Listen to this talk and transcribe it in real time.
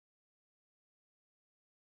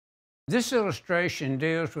This illustration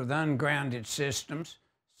deals with ungrounded systems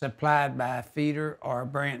supplied by a feeder or a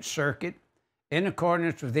branch circuit in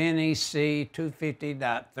accordance with NEC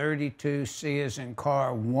 250.32C as in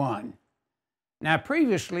car 1. Now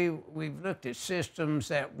previously we've looked at systems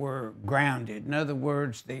that were grounded. In other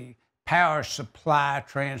words, the power supply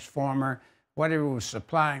transformer, whatever was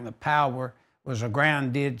supplying the power, was a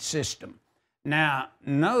grounded system. Now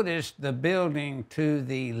notice the building to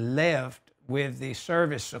the left with the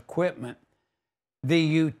service equipment. The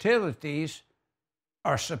utilities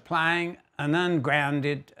are supplying an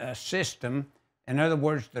ungrounded system. In other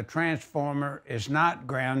words, the transformer is not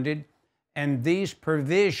grounded, and these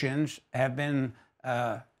provisions have been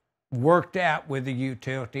worked out with the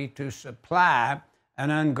utility to supply an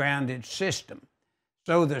ungrounded system.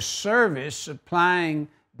 So the service supplying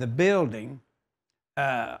the building,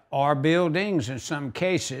 or buildings in some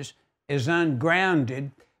cases, is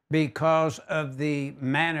ungrounded because of the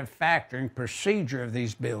manufacturing procedure of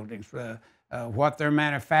these buildings, what they're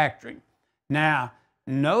manufacturing. Now,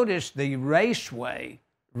 notice the raceway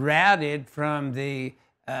routed from the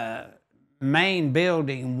main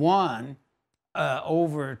building 1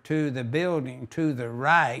 over to the building to the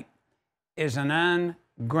right is an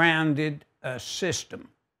ungrounded system.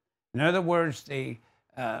 In other words, the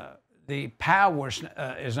power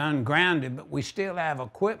is ungrounded, but we still have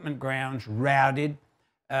equipment grounds routed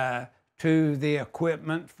to the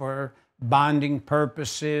equipment for bonding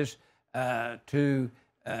purposes, to,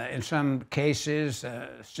 in some cases,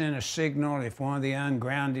 send a signal if one of the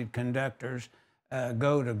ungrounded conductors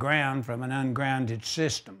go to ground from an ungrounded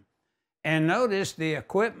system. And notice the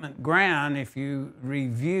equipment ground, if you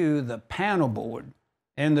review the panel board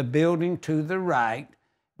in the building to the right,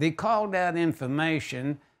 the called out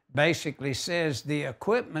information basically says the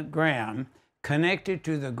equipment ground connected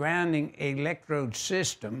to the grounding electrode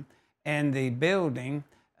system and the building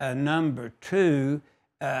number 2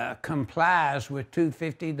 complies with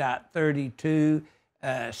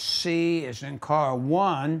 250.32C as in car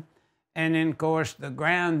 1, and then of course the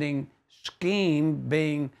grounding scheme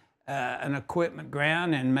being an equipment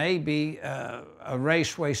ground and maybe a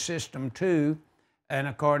raceway system too, in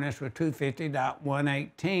accordance with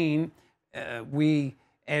 250.118, we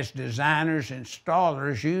as designers and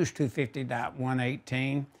installers use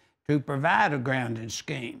 250.118 to provide a grounding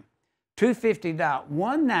scheme.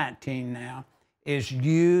 250.119 now is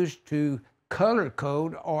used to color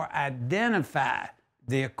code or identify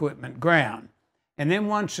the equipment ground. And then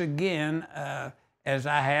once again, as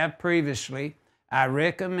I have previously, I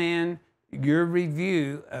recommend your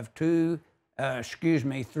review of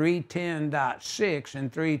 310.6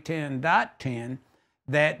 and 310.10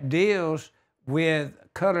 that deals with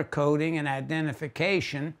color coding and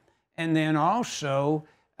identification, and then also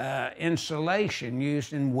insulation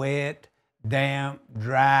used in wet, damp,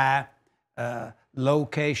 dry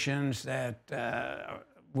locations that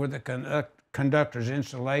where the conductor's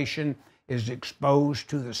insulation is exposed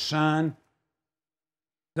to the sun.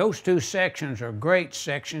 Those two sections are great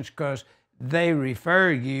sections because they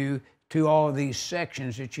refer you to all these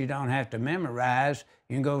sections that you don't have to memorize.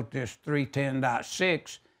 You can go to just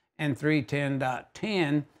 310.6 and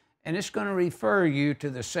 310.10, and it's going to refer you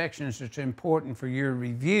to the sections that's important for your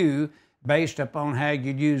review based upon how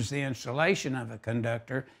you use the insulation of a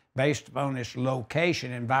conductor, based upon its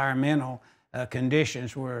location, environmental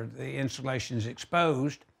conditions where the insulation is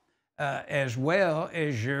exposed, as well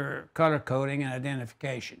as your color coding and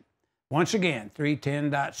identification. Once again,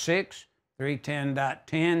 310.6,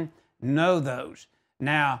 310.10, know those.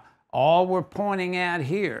 Now, all we're pointing out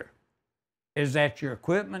here is that your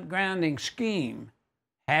equipment grounding scheme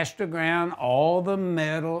has to ground all the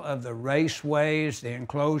metal of the raceways, the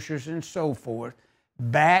enclosures, and so forth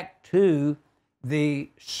back to the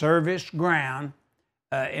service ground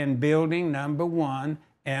in building number 1,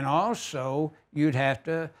 and also you'd have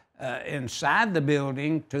to, inside the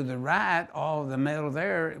building to the right, all the metal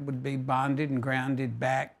there would be bonded and grounded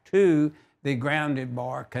back to the grounded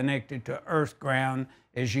bar connected to earth ground,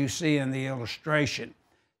 as you see in the illustration.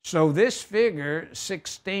 So this figure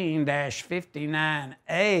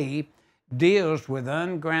 16-59A deals with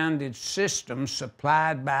ungrounded systems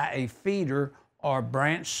supplied by a feeder or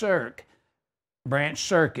branch circuit,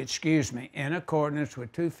 in accordance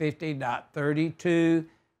with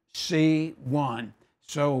 250.32C1.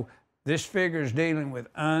 So this figure is dealing with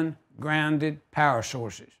ungrounded power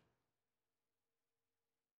sources.